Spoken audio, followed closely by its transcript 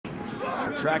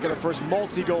Track of the first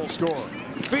multi-goal scorer.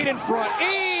 Feet in front,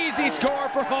 easy score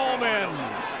for HOLMAN.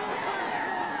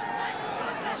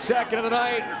 Second of the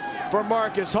night for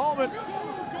Marcus HOLMAN.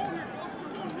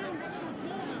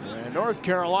 And North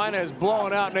Carolina is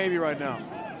blowing out Navy right now.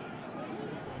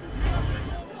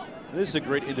 This is a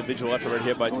great individual effort right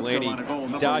here by Delaney.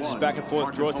 He dodges back and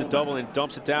forth, draws the double, and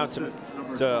dumps it down to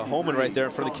HOLMAN right there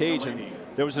in front of the cage. And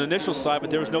there was an initial slide,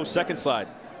 but there was no second slide.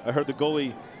 I heard the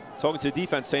goalie talking to the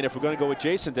defense saying, if we're going to go with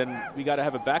Jason, then we got to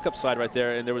have a backup slide right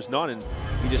there, and there was none. And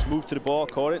he just moved to the ball,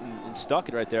 caught it, and stuck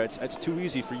it right there. It's too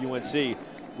easy for UNC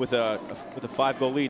with a 5-goal lead.